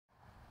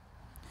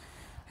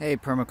Hey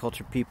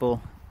permaculture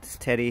people, it's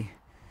Teddy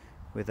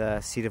with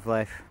Seed of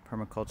Life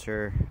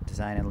Permaculture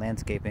Design and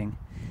Landscaping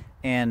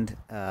and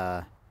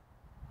the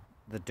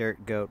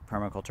Dirt Goat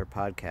Permaculture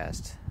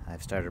Podcast.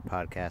 I've started a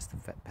podcast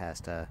the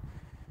past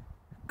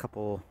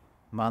couple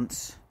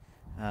months.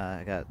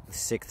 I got the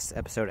 6th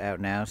episode out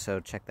now, so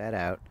check that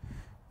out.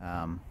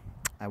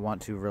 I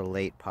want to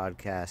relate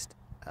podcast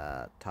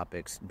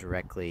topics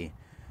directly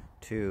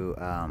to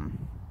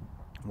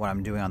what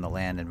I'm doing on the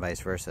land and vice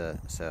versa.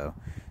 So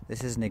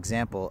this is an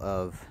example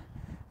of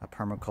a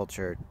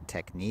permaculture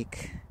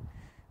technique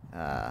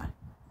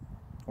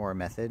or a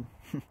method.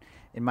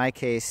 In my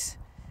case,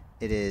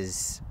 it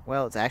is,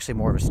 well, it's actually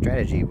more of a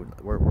strategy.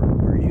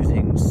 We're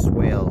using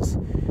swales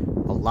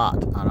a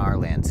lot on our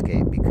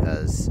landscape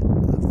because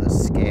of the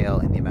scale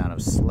and the amount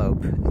of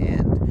slope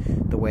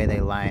and the way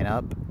they line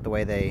up, the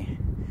way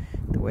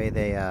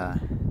they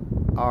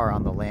are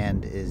on the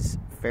land is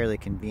fairly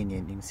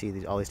convenient. You can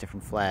see all these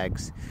different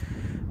flags.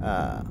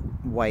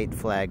 White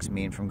flags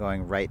mean from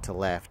going right to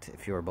left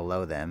if you're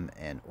below them,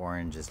 and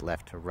orange is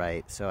left to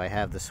right. So I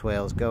have the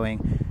swales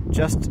going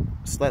just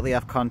slightly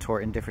off contour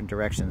in different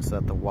directions so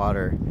that the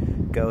water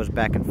goes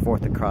back and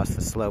forth across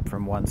the slope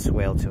from one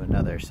swale to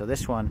another. So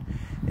this one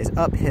is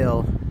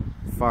uphill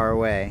far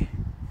away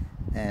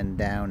and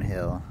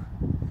downhill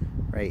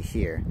right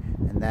here,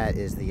 and that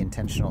is the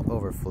intentional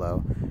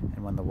overflow.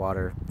 And when the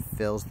water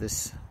fills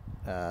this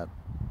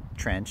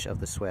trench of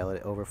the swale,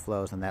 it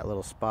overflows in that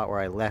little spot where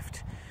I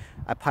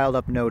piled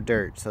up no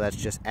dirt, so that's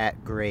just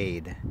at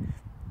grade,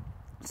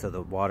 so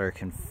the water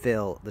can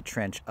fill the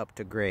trench up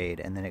to grade,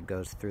 and then it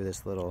goes through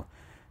this little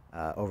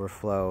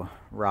overflow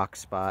rock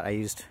spot. I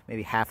used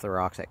maybe half the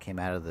rocks that came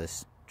out of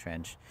this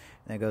trench,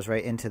 and it goes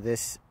right into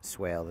this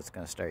swale that's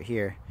going to start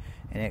here,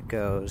 and it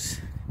goes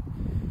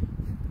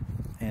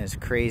in this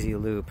crazy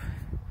loop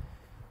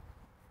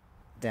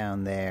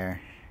down there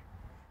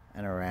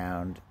and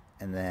around,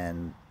 and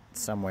then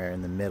somewhere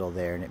in the middle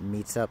there, and it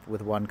meets up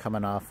with one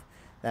coming off,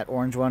 that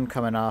orange one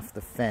coming off the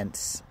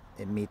fence.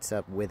 It meets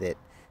up with it,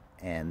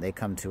 and they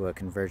come to a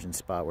conversion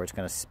spot where it's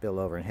going to spill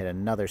over and hit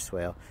another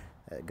swale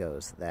that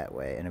goes that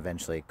way and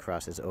eventually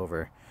crosses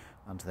over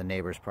onto the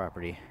neighbor's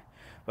property.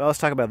 Well, let's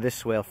talk about this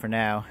swale for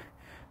now.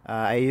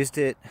 I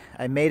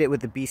made it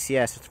with the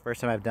BCS. It's the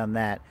first time I've done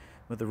that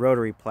with the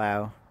rotary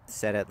plow,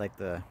 set at like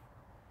the,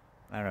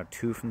 I don't know,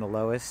 2 from the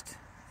lowest,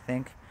 I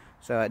think.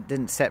 So it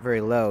didn't set very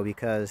low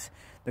because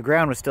the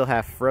ground was still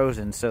half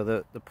frozen, so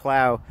the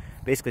plow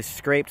basically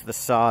scraped the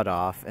sod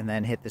off and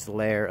then hit this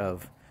layer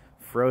of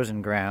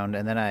frozen ground,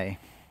 and then I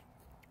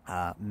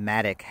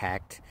mattock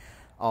hacked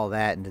all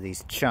that into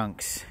these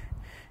chunks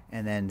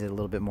and then did a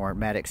little bit more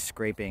mattock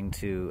scraping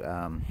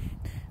to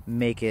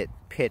make it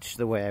pitch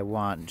the way I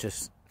want,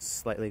 just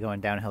slightly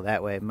going downhill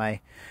that way. My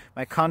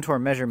contour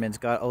measurements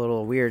got a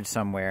little weird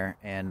somewhere,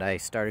 and I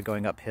started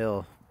going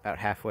uphill about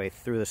halfway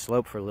through the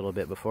slope for a little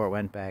bit before it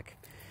went back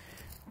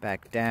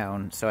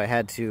down, so I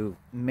had to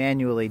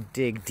manually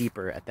dig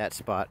deeper at that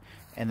spot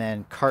and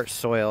then cart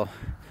soil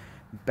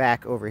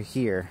back over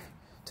here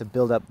to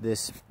build up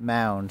this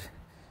mound,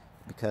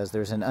 because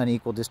there's an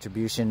unequal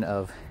distribution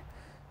of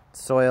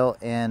soil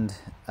and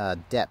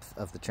depth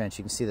of the trench.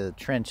 You can see that the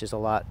trench is a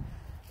lot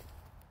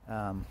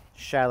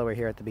shallower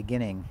here at the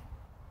beginning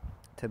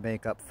to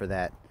make up for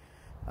that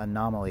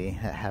anomaly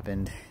that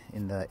happened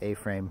in the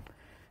A-frame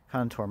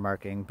contour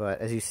marking,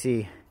 but as you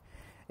see,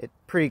 it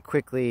pretty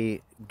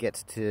quickly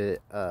gets to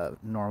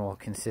normal,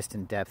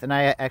 consistent depth. And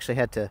I actually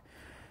had to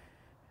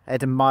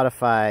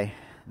modify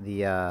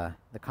the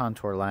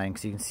contour line,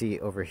 because you can see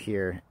over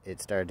here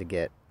it started to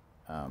get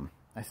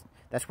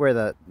that's where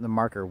the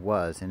marker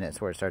was, and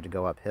it's where it started to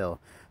go uphill.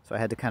 So I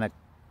had to kind of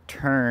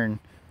turn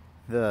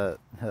the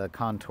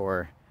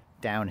contour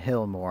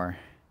downhill more.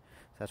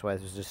 So that's why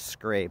this was just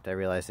scraped. I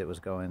realized it was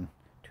going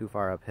too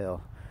far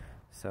uphill.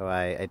 So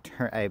I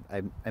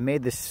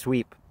made this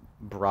sweep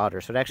broader,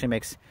 so it actually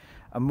makes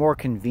a more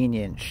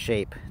convenient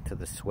shape to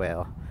the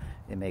swale.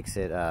 It makes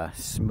it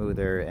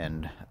smoother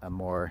and a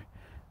more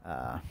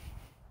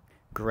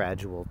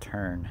gradual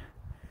turn.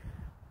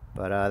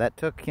 But that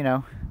took,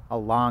 a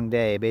long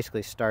day. It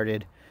basically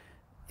started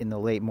in the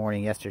late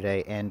morning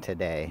yesterday and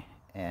today,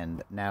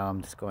 and now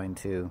I'm just going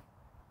to,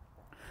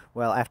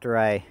 well, after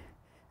I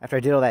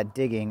did all that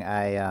digging,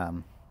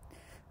 I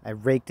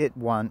raked it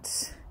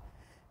once,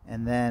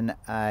 and then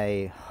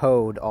I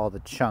hoed all the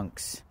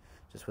chunks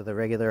just with a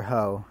regular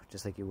hoe,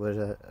 just like you would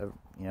a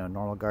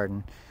normal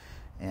garden,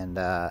 and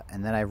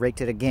then I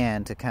raked it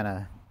again to kind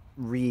of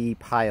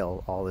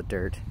repile all the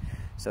dirt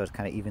so it's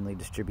kind of evenly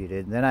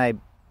distributed. And then I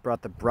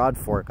brought the broad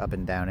fork up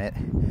and down it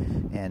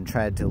and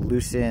tried to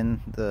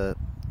loosen the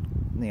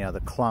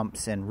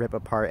clumps and rip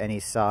apart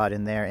any sod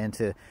in there, and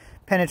to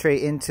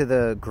penetrate into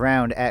the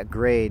ground at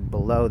grade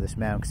below this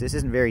mound, because this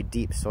isn't very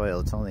deep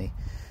soil. It's only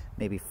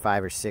maybe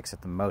 5 or 6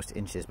 at the most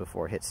inches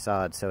before it hits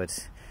sod, so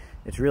it's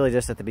really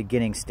just at the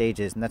beginning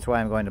stages. And that's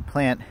why I'm going to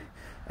plant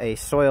a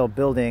soil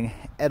building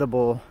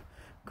edible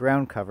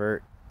ground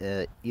cover,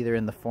 either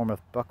in the form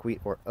of buckwheat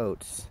or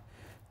oats.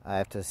 I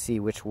have to see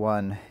which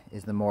one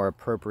is the more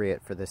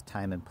appropriate for this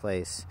time and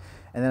place.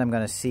 And then I'm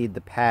going to seed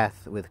the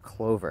path with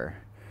clover.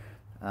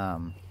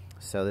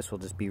 So this will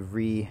just be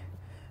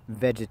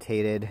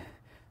re-vegetated.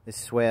 The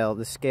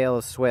scale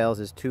of swales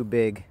is too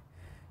big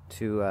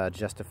to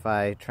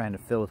justify trying to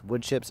fill with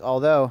wood chips,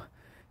 although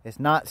it's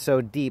not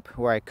so deep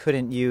where I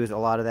couldn't use a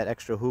lot of that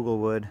extra hugel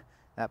wood.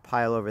 That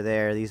pile over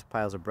there, these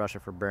piles of brush are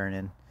for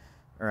burning,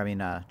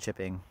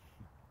 chipping.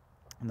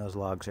 And those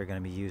logs are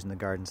going to be used in the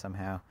garden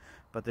somehow.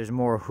 But there's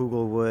more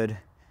hugel wood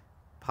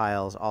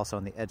piles also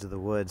on the edge of the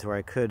woods where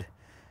I could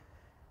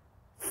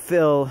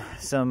fill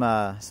some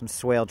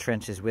swale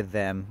trenches with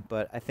them.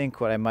 But I think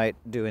what I might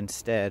do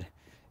instead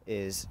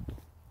is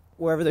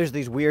wherever there's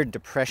these weird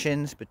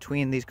depressions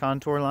between these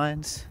contour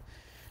lines,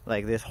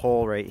 like this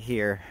hole right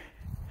here,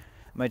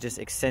 I might just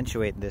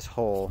accentuate this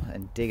hole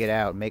and dig it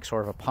out, make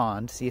sort of a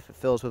pond, see if it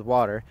fills with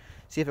water,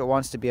 see if it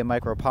wants to be a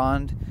micro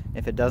pond.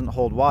 If it doesn't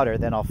hold water,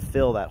 then I'll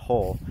fill that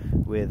hole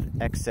with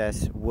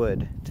excess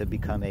wood to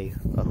become a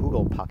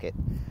hugel pocket.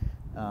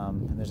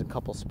 And there's a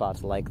couple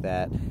spots like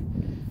that,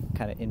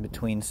 kind of in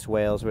between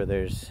swales where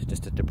there's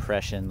just a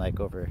depression, like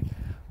over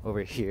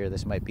here.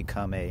 This might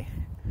become a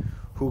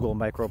hugel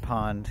micro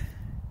pond,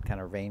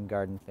 kind of rain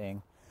garden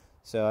thing.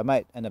 So I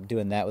might end up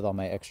doing that with all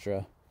my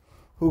extra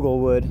hugel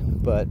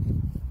wood, but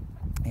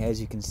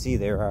as you can see,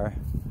 there are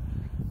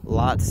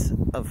lots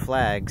of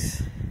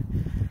flags,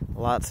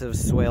 lots of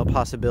swale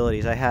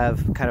possibilities. I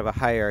have kind of a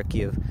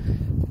hierarchy of,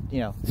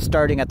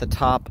 starting at the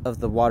top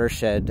of the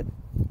watershed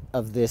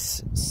of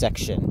this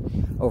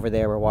section over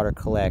there where water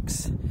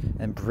collects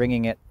and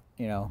bringing it,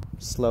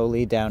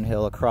 slowly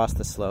downhill across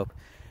the slope.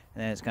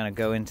 And then it's going to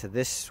go into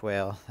this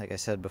swale, like I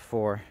said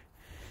before.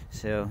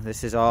 So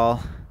this is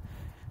all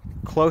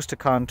close to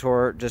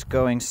contour, just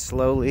going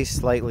slowly,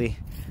 slightly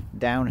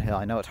downhill.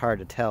 I know it's hard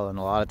to tell, and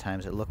a lot of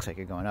times it looks like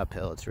you're going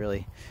uphill. It's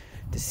really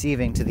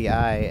deceiving to the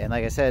eye. And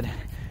like I said,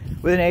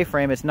 with an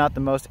A-frame, it's not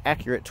the most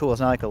accurate tool.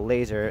 It's not like a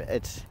laser.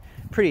 It's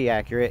pretty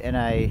accurate, and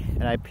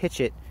I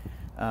pitch it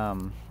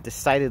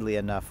decidedly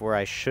enough where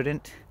I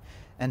shouldn't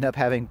end up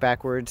having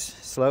backwards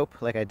slope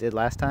like I did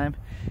last time.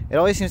 It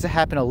always seems to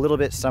happen a little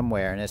bit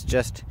somewhere, and it's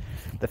just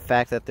the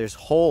fact that there's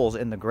holes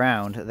in the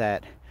ground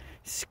that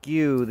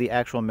skew the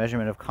actual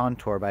measurement of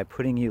contour by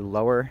putting you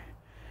lower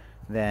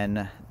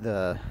than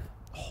the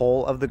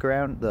hole of the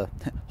ground, the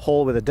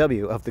hole with a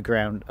W of the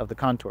ground of the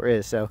contour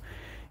is. So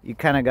you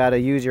kind of got to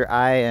use your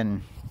eye,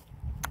 and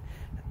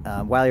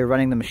while you're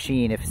running the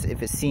machine,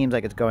 if it seems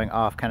like it's going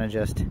off, kind of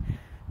just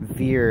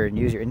veer and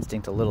use your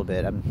instinct a little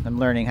bit. I'm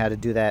learning how to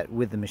do that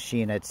with the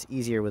machine. It's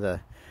easier with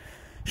a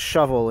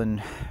shovel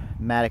and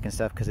mattock and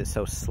stuff because it's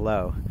so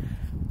slow.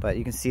 But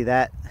you can see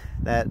that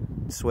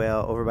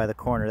swale over by the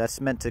corner,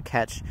 that's meant to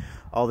catch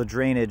all the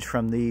drainage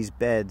from these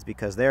beds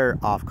because they're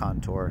off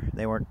contour.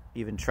 They weren't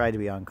even tried to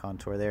be on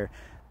contour. They're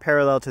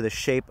parallel to the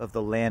shape of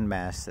the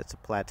landmass. It's a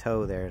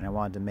plateau there, and I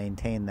wanted to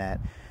maintain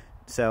that.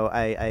 So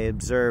I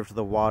observed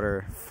the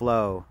water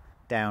flow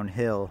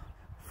downhill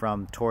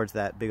from towards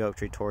that big oak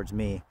tree towards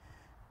me.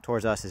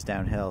 Towards us is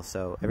downhill,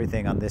 so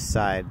everything on this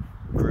side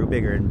grew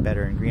bigger and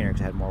better and greener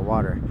because it had more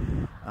water.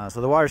 So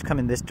the water's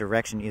coming this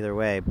direction either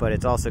way, but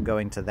it's also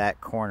going to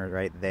that corner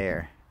right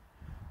there.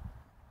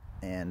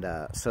 And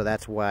so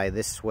that's why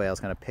this swale is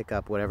going to pick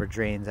up whatever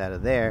drains out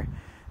of there,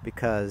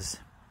 because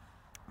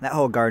that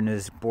whole garden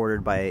is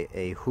bordered by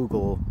a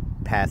hugel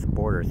path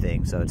border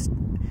thing. So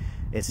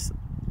it's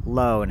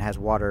low and has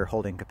water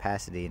holding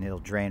capacity, and it'll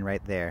drain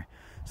right there.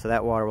 So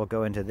that water will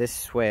go into this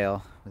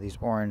swale with these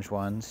orange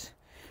ones,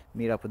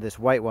 meet up with this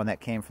white one that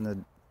came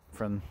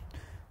from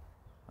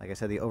like I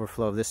said, the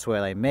overflow of this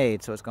swale I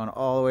made. So it's going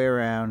all the way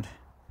around,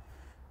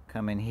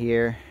 come in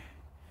here,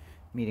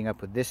 meeting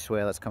up with this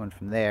swale that's coming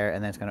from there,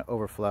 and then it's going to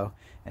overflow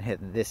and hit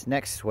this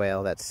next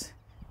swale that's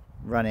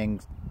running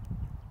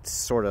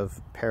sort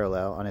of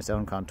parallel on its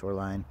own contour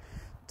line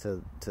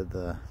to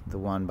the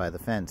one by the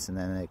fence, and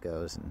then it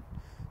goes and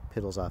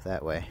piddles off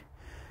that way.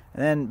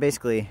 And then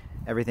basically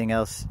everything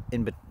else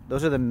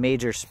those are the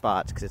major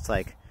spots, because it's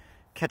like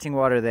catching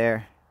water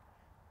there,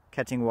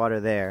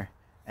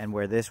 and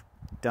where this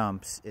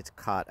dumps, it's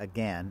caught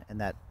again,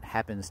 and that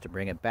happens to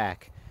bring it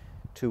back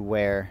to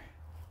where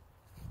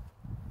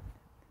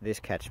this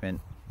catchment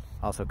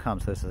also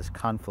comes. So this is this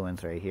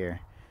confluence right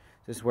here.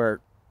 This is where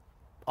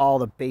all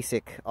the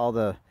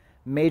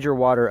major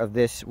water of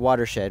this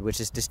watershed, which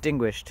is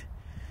distinguished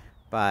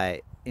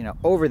by,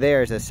 over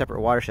there is a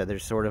separate watershed.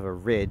 There's sort of a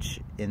ridge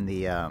in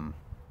the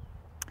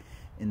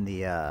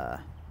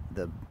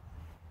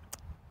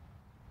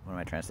what am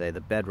I trying to say?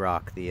 The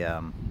bedrock,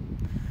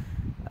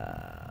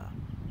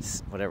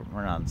 whatever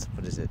we're on.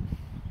 What is it?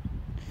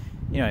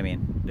 You know what I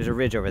mean? There's a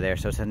ridge over there,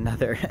 so it's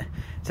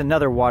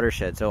another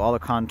watershed. So all the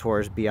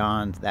contours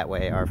beyond that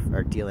way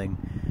are dealing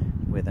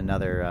with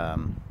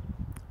another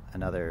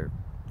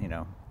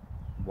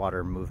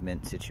water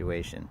movement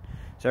situation.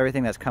 So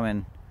everything that's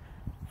coming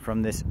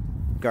from this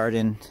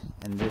garden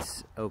and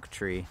this oak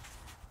tree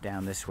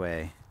down this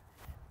way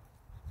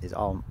is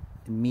all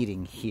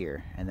meeting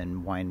here and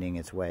then winding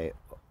its way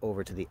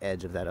over to the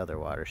edge of that other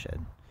watershed.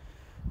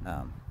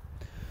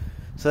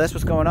 So that's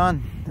what's going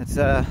on. That's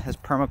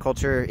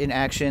permaculture in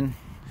action,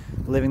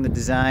 living the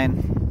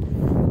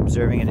design,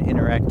 observing and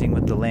interacting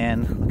with the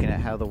land, looking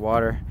at how the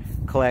water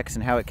collects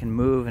and how it can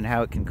move and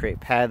how it can create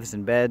paths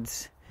and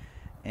beds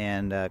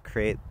and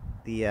create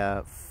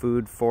the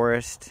food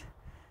forest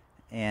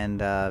and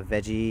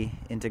veggie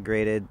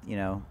integrated,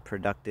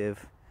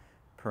 productive,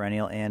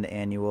 perennial and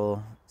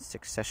annual,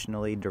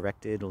 successionally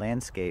directed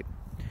landscape.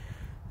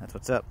 That's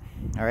what's up.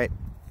 All right,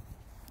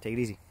 take it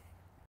easy.